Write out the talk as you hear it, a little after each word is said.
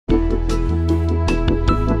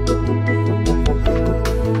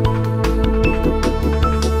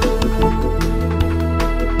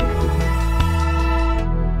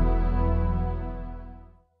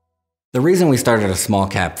The reason we started a small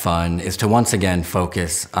cap fund is to once again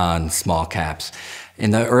focus on small caps.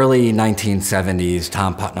 In the early 1970s,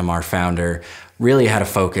 Tom Putnam, our founder, really had a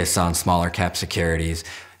focus on smaller cap securities.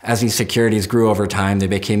 As these securities grew over time, they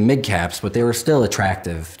became mid caps, but they were still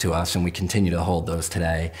attractive to us, and we continue to hold those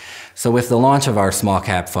today. So with the launch of our small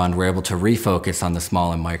cap fund, we're able to refocus on the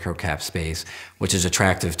small and micro cap space, which is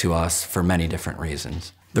attractive to us for many different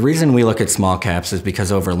reasons. The reason we look at small caps is because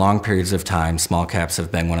over long periods of time, small caps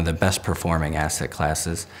have been one of the best performing asset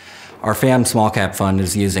classes. Our FAM small cap fund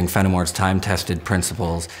is using Fenimore's time-tested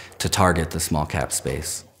principles to target the small cap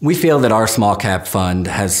space. We feel that our small cap fund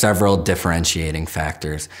has several differentiating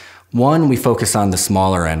factors. One, we focus on the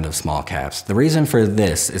smaller end of small caps. The reason for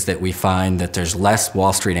this is that we find that there's less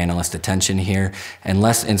Wall Street analyst attention here and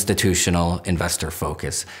less institutional investor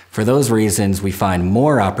focus. For those reasons, we find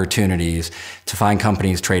more opportunities to find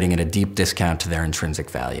companies trading at a deep discount to their intrinsic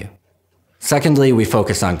value. Secondly, we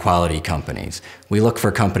focus on quality companies. We look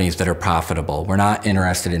for companies that are profitable. We're not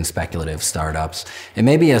interested in speculative startups. It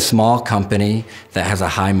may be a small company that has a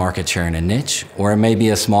high market share in a niche, or it may be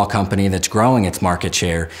a small company that's growing its market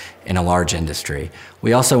share in a large industry.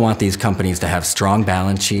 We also want these companies to have strong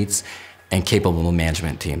balance sheets and capable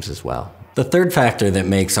management teams as well. The third factor that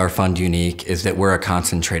makes our fund unique is that we're a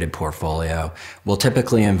concentrated portfolio. We'll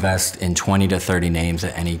typically invest in 20 to 30 names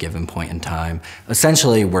at any given point in time.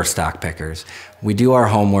 Essentially, we're stock pickers. We do our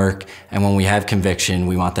homework, and when we have conviction,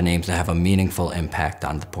 we want the names to have a meaningful impact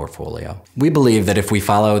on the portfolio. We believe that if we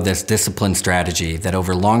follow this disciplined strategy, that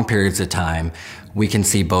over long periods of time, we can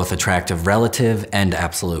see both attractive relative and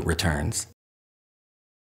absolute returns.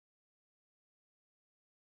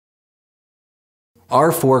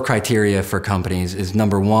 Our 4 criteria for companies is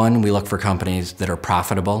number 1, we look for companies that are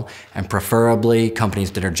profitable and preferably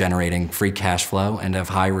companies that are generating free cash flow and have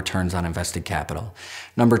high returns on invested capital.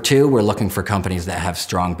 Number 2, we're looking for companies that have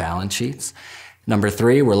strong balance sheets. Number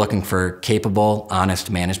 3, we're looking for capable, honest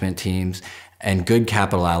management teams and good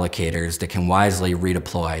capital allocators that can wisely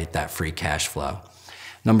redeploy that free cash flow.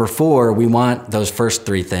 Number 4, we want those first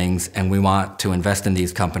 3 things, and we want to invest in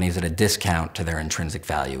these companies at a discount to their intrinsic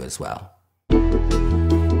value as well.